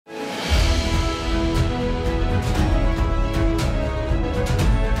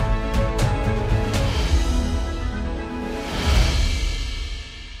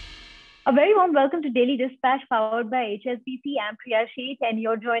A very warm welcome to Daily Dispatch powered by HSBC. I'm Priya Sheth, and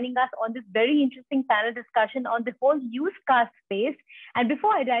you're joining us on this very interesting panel discussion on the whole used car space. And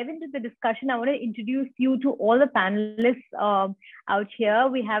before I dive into the discussion, I want to introduce you to all the panelists out here.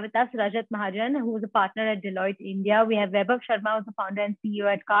 We have with us Rajat Mahajan, who is a partner at Deloitte India. We have Vaibhav Sharma, who's the founder and CEO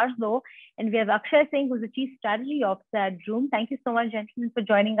at CarzSo. And we have Akshay Singh, who's the Chief Strategy Officer at Droom. Thank you so much, gentlemen, for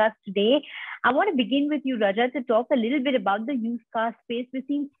joining us today. I want to begin with you, Rajat, to talk a little bit about the used car space. We've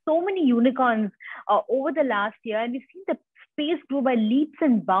seen so many unicorns over the last year, and we've seen the space grow by leaps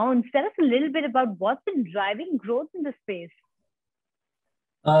and bounds. Tell us a little bit about what's been driving growth in the space.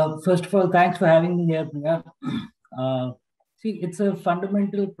 First of all, thanks for having me here, Priya. See, it's a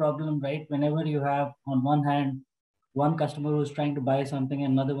fundamental problem, right? Whenever you have, on one hand, one customer who's trying to buy something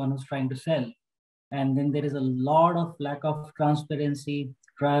and another one who's trying to sell. And then there is a lot of lack of transparency,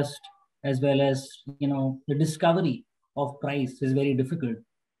 trust, as well as, the discovery of price is very difficult,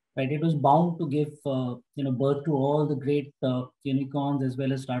 right? It was bound to give, birth to all the great unicorns as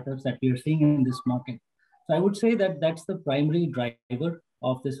well as startups that we are seeing in this market. So I would say that that's the primary driver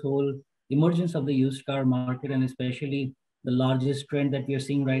of this whole emergence of the used car market, and especially the largest trend that we are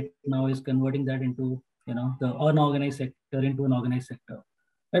seeing right now is converting that into, the unorganized sector into an organized sector,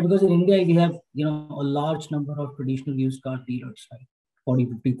 right? Because in India, we have, a large number of traditional used car dealers, right? 40,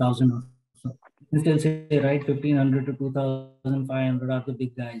 50,000 or so. You can still say, right, 1,500 to 2,500 are the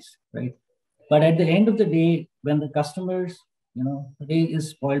big guys, right? But at the end of the day, when the customers, the day is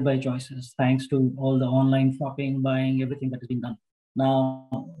spoiled by choices, thanks to all the online shopping, buying, everything that is being done.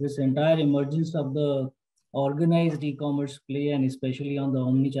 Now, this entire emergence of the organized e-commerce play, and especially on the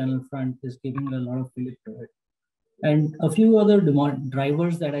omni-channel front, is giving a lot of fillip to it. And a few other demand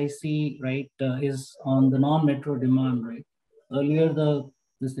drivers that I see, right, is on the non-metro demand, right? Earlier,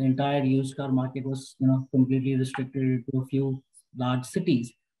 this entire used car market was, completely restricted to a few large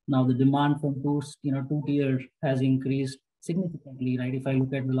cities. Now the demand from two tiers has increased significantly, right? If I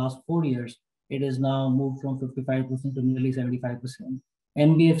look at the last 4 years, it has now moved from 55% to nearly 75%.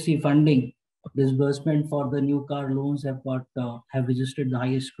 NBFC funding disbursement for the new car loans have registered the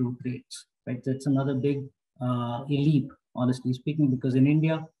highest growth rates, right? That's another big leap, honestly speaking, because in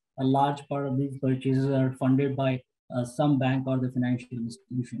India, a large part of these purchases are funded by some bank or the financial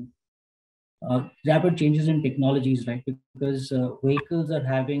institution. Rapid changes in technologies, right? Because the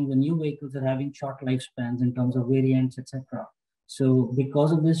new vehicles are having short lifespans in terms of variants, etc. So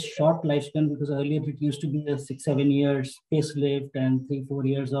because of this short lifespan, because earlier it used to be a 6-7 years facelift and 3-4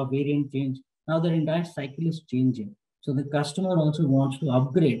 years of variant change, now the entire cycle is changing. So the customer also wants to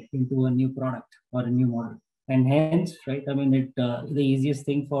upgrade into a new product or a new model. And hence, right, the easiest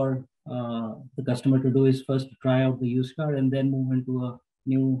thing for the customer to do is first try out the used car and then move into a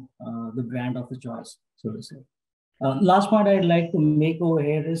new, the brand of the choice, so to say. Last point I'd like to make over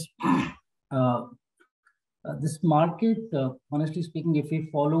here is this market, honestly speaking, if we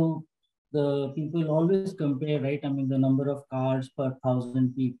follow the people always compare, right? The number of cars per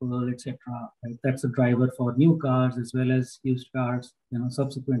 1,000 people, etc. Right? That's a driver for new cars as well as used cars,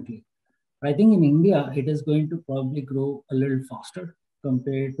 subsequently. I think in India, it is going to probably grow a little faster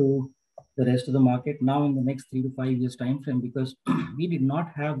compared to the rest of the market now in the next 3 to 5 years time frame, because we did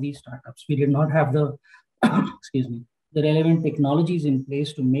not have these startups. We did not have the, the relevant technologies in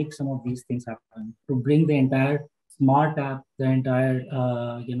place to make some of these things happen, to bring the entire smart app, the entire,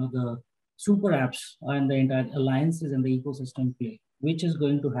 the super apps and the entire alliances and the ecosystem play, which is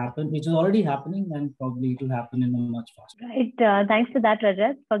going to happen, which is already happening, and probably it will happen in a much faster. Right. Thanks for that,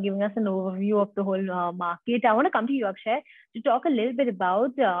 Rajat, for giving us an overview of the whole market. I want to come to you, Akshay, to talk a little bit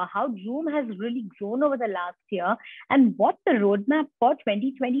about how Droom has really grown over the last year and what the roadmap for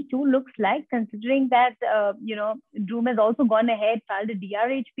 2022 looks like, considering that, Droom has also gone ahead, filed a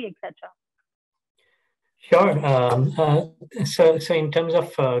DRHP, etc. Sure. So in terms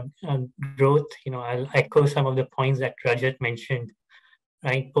of growth, I'll echo some of the points that Rajat mentioned.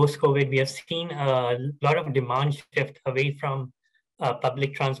 Right, post-COVID, we have seen a lot of demand shift away from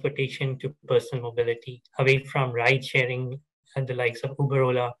public transportation to personal mobility, away from ride-sharing and the likes of Uber,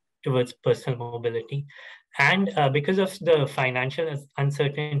 Ola towards personal mobility. And because of the financial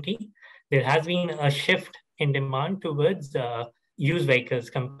uncertainty, there has been a shift in demand towards used vehicles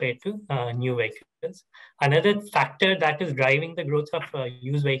compared to new vehicles. Another factor that is driving the growth of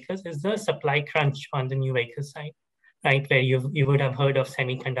used vehicles is the supply crunch on the new vehicle side, right? Where you would have heard of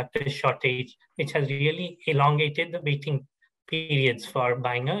semiconductor shortage, which has really elongated the waiting periods for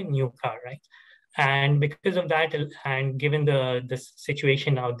buying a new car, right? And because of that, and given the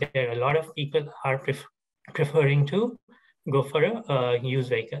situation out there, a lot of people are preferring to go for a used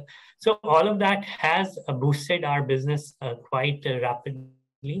vehicle. So all of that has boosted our business quite rapidly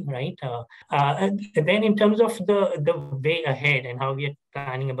right? And then in terms of the way ahead and how we are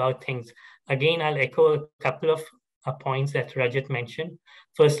planning about things, again, I'll echo a couple of points that Rajat mentioned.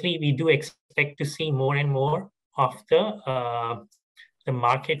 Firstly, we do expect to see more and more of the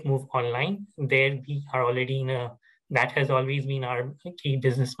market move online. There we are already that has always been our key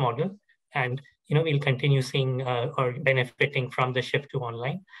business model. And we'll continue seeing or benefiting from the shift to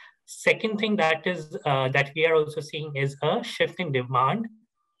online. Second thing that we are also seeing is a shift in demand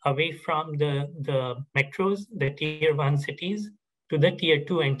away from the metros, the tier 1 cities, to the tier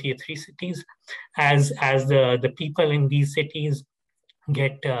 2 and tier 3 cities, as the people in these cities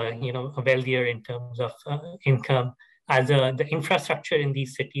get wealthier in terms of income, as the infrastructure in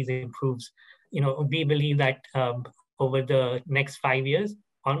these cities improves. We believe that over the next 5 years,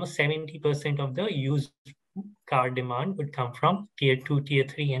 almost 70% of the used car demand would come from tier 2, tier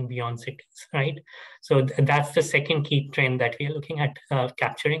 3 and beyond cities, right? So that's the second key trend that we are looking at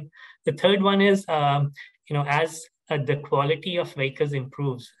capturing. The third one is, as the quality of vehicles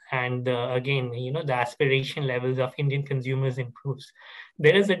improves and again, the aspiration levels of Indian consumers improves,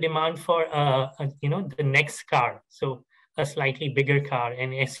 there is a demand for, the next car. So a slightly bigger car,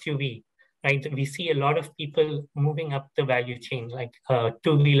 an SUV, right? We see a lot of people moving up the value chain, like a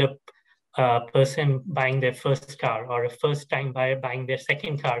two-wheeler person buying their first car, or a first-time buyer buying their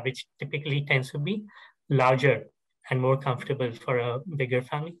second car, which typically tends to be larger and more comfortable for a bigger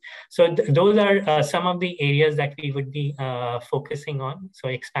family. So those are some of the areas that we would be focusing on. So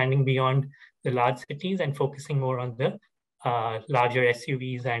expanding beyond the large cities and focusing more on the larger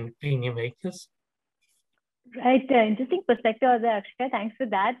SUVs and premium vehicles. Right, interesting perspective there, Akshay. Thanks for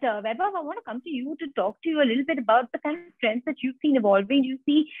that. Vaibhav, I want to come to you to talk to you a little bit about the kind of trends that you've seen evolving. You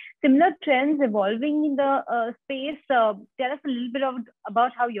see similar trends evolving in the space. Tell us a little bit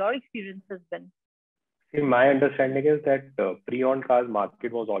about how your experience has been. See, my understanding is that pre-owned cars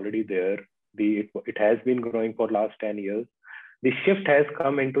market was already there. It has been growing for last 10 years. The shift has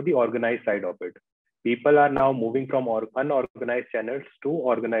come into the organized side of it. People are now moving from unorganized channels to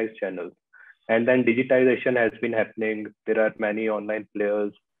organized channels. And then digitization has been happening. There are many online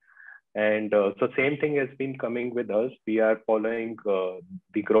players. And so same thing has been coming with us. We are following,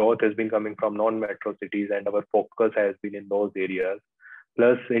 the growth has been coming from non-metro cities, and our focus has been in those areas.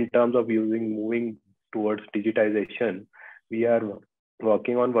 Plus, in terms of moving towards digitization, we are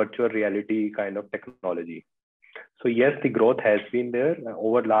working on virtual reality kind of technology. So yes, the growth has been there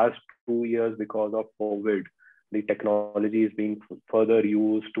over last 2 years because of COVID. The technology is being further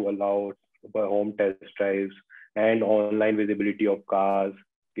used to allow home test drives and online visibility of cars,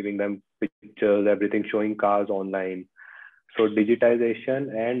 giving them pictures, everything, showing cars online. So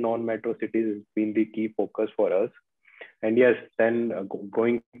digitization and non-metro cities has been the key focus for us. And yes, then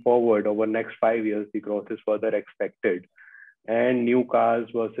going forward over next 5 years, the growth is further expected. And new cars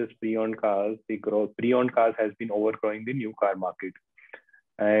versus pre-owned cars, the growth, pre-owned cars has been overgrowing the new car market.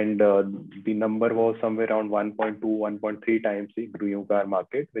 And the number was somewhere around 1.2, 1.3 times the new car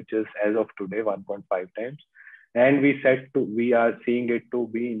market, which is as of today 1.5 times. And we are seeing it to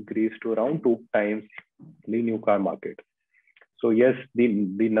be increased to around 2 times the new car market. So yes, the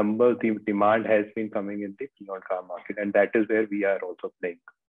demand has been coming in the pre-owned car market, and that is where we are also playing.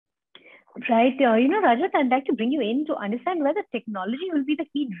 Right. Rajat, I'd like to bring you in to understand whether technology will be the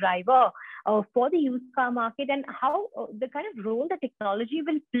key driver for the used car market, and how the kind of role that technology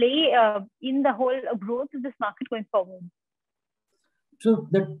will play in the whole growth of this market going forward. So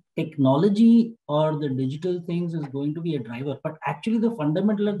the technology or the digital things is going to be a driver, but actually the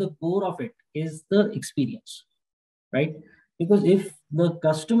fundamental at the core of it is the experience, right? Because if the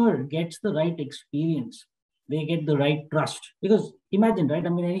customer gets the right experience, they get the right trust. Because imagine, right? I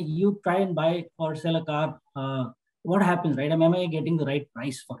mean, you try and buy or sell a car. What happens, right? Am I getting the right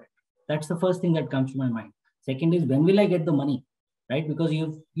price for it? That's the first thing that comes to my mind. Second is, when will I get the money, right? Because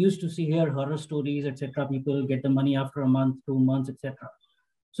you've used to see here horror stories, etc. People get the money after a month, 2 months, etc.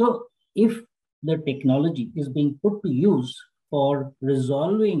 So if the technology is being put to use for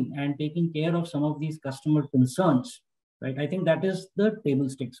resolving and taking care of some of these customer concerns, right? I think that is the table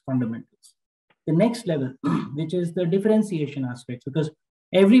stakes fundamentals. The next level, which is the differentiation aspects, because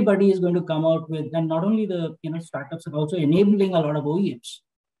everybody is going to come out with, and not only the startups are also enabling a lot of OEMs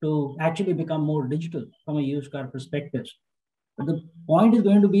to actually become more digital from a used car perspective. But the point is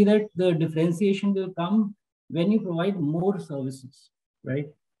going to be that the differentiation will come when you provide more services, right,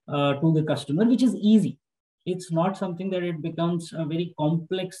 to the customer, which is easy. It's not something that it becomes a very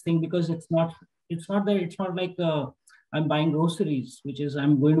complex thing, because it's not like I'm buying groceries, which is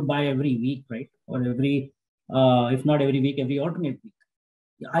I'm going to buy every week, right? Or every, if not every week, every alternate week.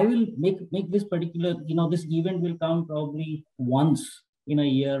 I will make this particular, this event will come probably once in a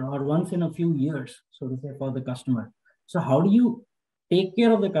year or once in a few years, so to say, for the customer. So how do you take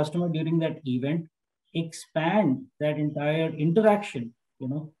care of the customer during that event, expand that entire interaction,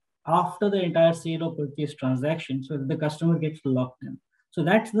 after the entire sale or purchase transaction, so that the customer gets locked in. So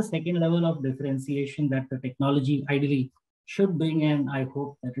that's the second level of differentiation that the technology ideally should bring, and I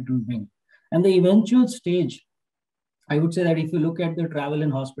hope that it will bring. And the eventual stage, I would say that if you look at the travel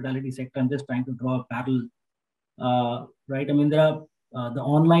and hospitality sector, I'm just trying to draw a parallel, right? I mean, there are the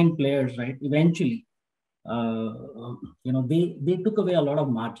online players, right? Eventually, they took away a lot of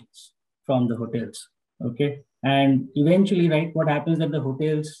margins from the hotels, okay? And eventually, right, what happens that the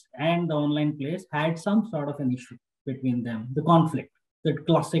hotels and the online players had some sort of an issue between them, the conflict, the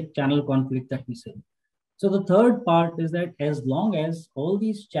classic channel conflict that we say. So the third part is that as long as all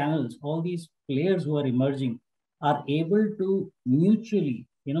these channels, all these players who are emerging are able to mutually,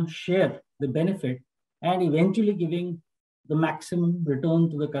 share the benefit and eventually giving the maximum return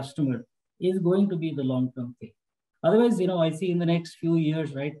to the customer is going to be the long-term thing. Otherwise, I see in the next few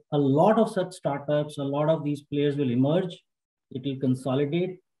years, right, a lot of such startups, a lot of these players will emerge, it will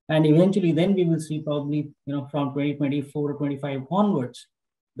consolidate, and eventually then we will see probably, from 2024 or 25 onwards,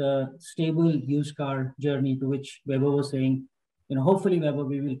 the stable used car journey to which Weber was saying, hopefully, Weber,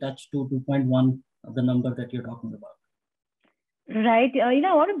 we will touch 2.1, the number that you're talking about. Right.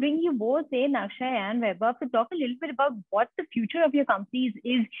 I want to bring you both in, Akshay and Weber, to talk a little bit about what the future of your companies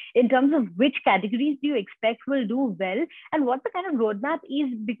is in terms of which categories do you expect will do well and what the kind of roadmap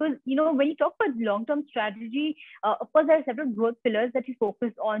is. Because, when you talk about long-term strategy, of course, there are several growth pillars that you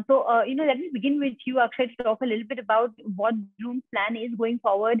focus on. So, let me begin with you, Akshay, to talk a little bit about what Droom's plan is going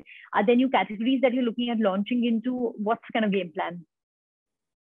forward. Are there new categories that you're looking at launching into? What's the kind of game plan?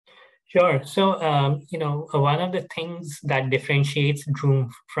 Sure. So, one of the things that differentiates Droom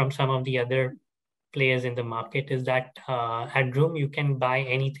from some of the other players in the market is that at Droom, you can buy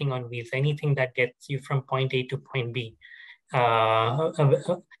anything on wheels, anything that gets you from point A to point B,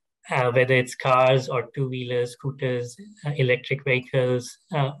 whether it's cars or two-wheelers, scooters, electric vehicles,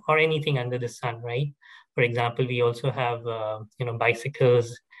 or anything under the sun, right? For example, we also have,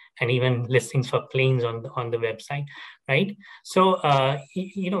 bicycles, and even listings for planes on the website, right? So,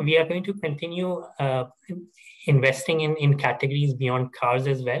 we are going to continue investing in categories beyond cars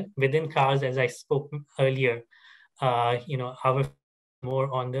as well. Within cars, as I spoke earlier, our more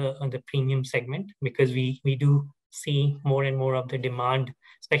on the premium segment, because we do see more and more of the demand,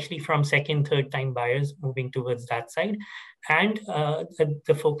 especially from second, third time buyers moving towards that side. And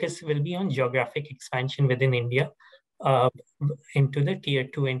the focus will be on geographic expansion within India, into the tier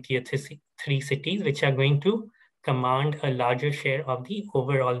 2 and tier 3 cities, which are going to command a larger share of the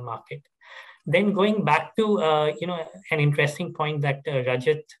overall market. Then going back to, an interesting point that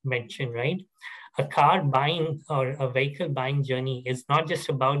Rajat mentioned, right? A car buying or a vehicle buying journey is not just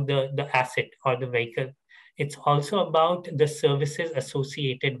about the asset or the vehicle. It's also about the services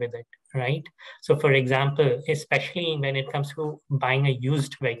associated with it, right? So for example, especially when it comes to buying a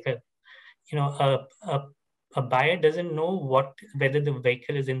used vehicle, a buyer doesn't know whether the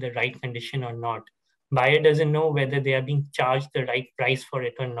vehicle is in the right condition or not. Buyer doesn't know whether they are being charged the right price for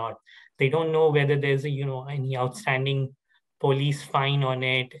it or not. They don't know whether there's any outstanding police fine on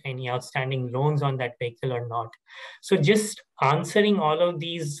it, any outstanding loans on that vehicle or not. So just answering all of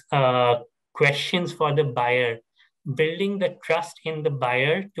these questions for the buyer, building the trust in the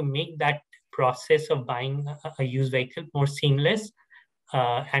buyer to make that process of buying a used vehicle more seamless,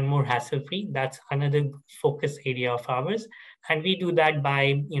 and more hassle-free. That's another focus area of ours. And we do that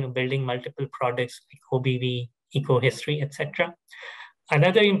by building multiple products like OBV, Eco History, etc.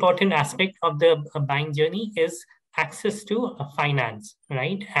 Another important aspect of the buying journey is access to finance,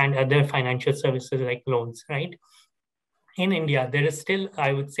 right? And other financial services like loans, right? In India, there is still,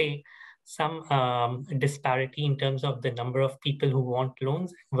 I would say, some disparity in terms of the number of people who want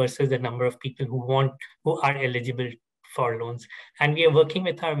loans versus the number of people who are eligible for loans. And we are working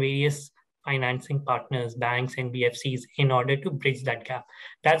with our various financing partners, banks, and BFCs in order to bridge that gap.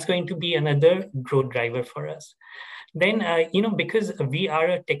 That's going to be another growth driver for us. Then, because we are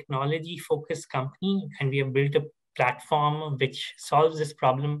a technology-focused company and we have built a platform which solves this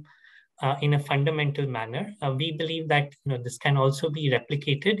problem in a fundamental manner, we believe that this can also be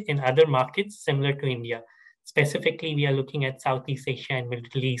replicated in other markets similar to India. Specifically, we are looking at Southeast Asia and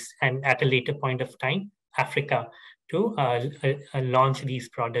Middle East, and at a later point of time, Africa, to launch these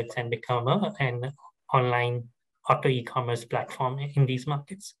products and become an online auto e-commerce platform in these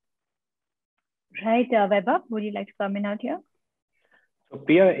markets. Right, Weber, would you like to comment out here? So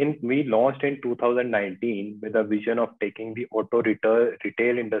Priya, we launched in 2019 with a vision of taking the auto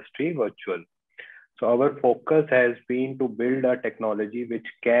retail industry virtual. So our focus has been to build a technology which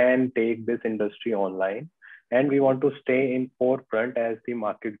can take this industry online, and we want to stay in forefront as the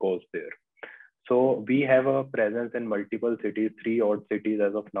market goes there. So we have a presence in multiple cities, 3 odd cities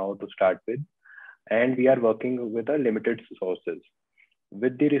as of now to start with, and we are working with a limited resources.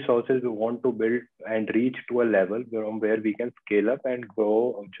 With the resources, we want to build and reach to a level from where we can scale up and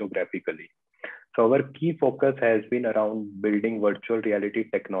grow geographically. So our key focus has been around building virtual reality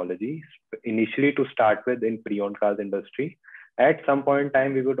technology, initially to start with in pre-owned cars industry. At some point in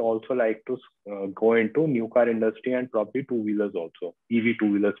time, we would also like to go into new car industry and probably two-wheelers also, EV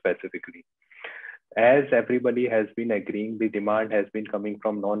two-wheelers specifically. As everybody has been agreeing, the demand has been coming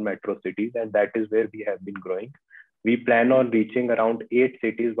from non-metro cities, and that is where we have been growing. We plan on reaching around 8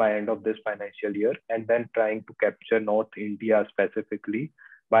 cities by end of this financial year, and then trying to capture North India specifically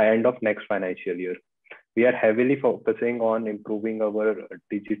by end of next financial year. We are heavily focusing on improving our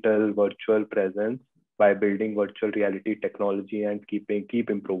digital virtual presence by building virtual reality technology and keep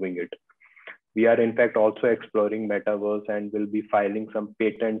improving it. We are in fact also exploring metaverse and will be filing some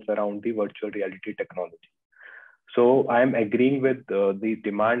patents around the virtual reality technology. So I'm agreeing with the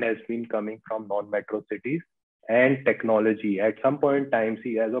demand has been coming from non-metro cities and technology. At some point in time,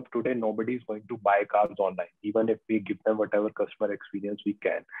 see, as of today, nobody is going to buy cars online, even if we give them whatever customer experience we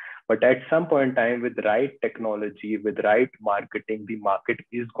can. But at some point in time, with right technology, with right marketing, the market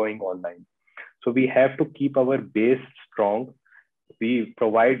is going online. So we have to keep our base strong. We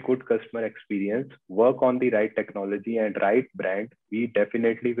provide good customer experience, work on the right technology and right brand. We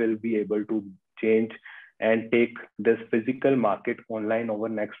definitely will be able to change and take this physical market online over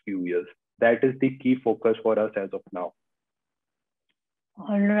next few years. That is the key focus for us as of now.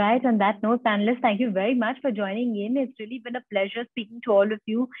 All right. On that note, panelists, thank you very much for joining in. It's really been a pleasure speaking to all of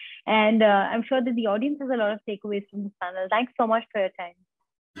you. And I'm sure that the audience has a lot of takeaways from this panel. Thanks so much for your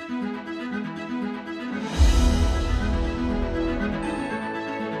time.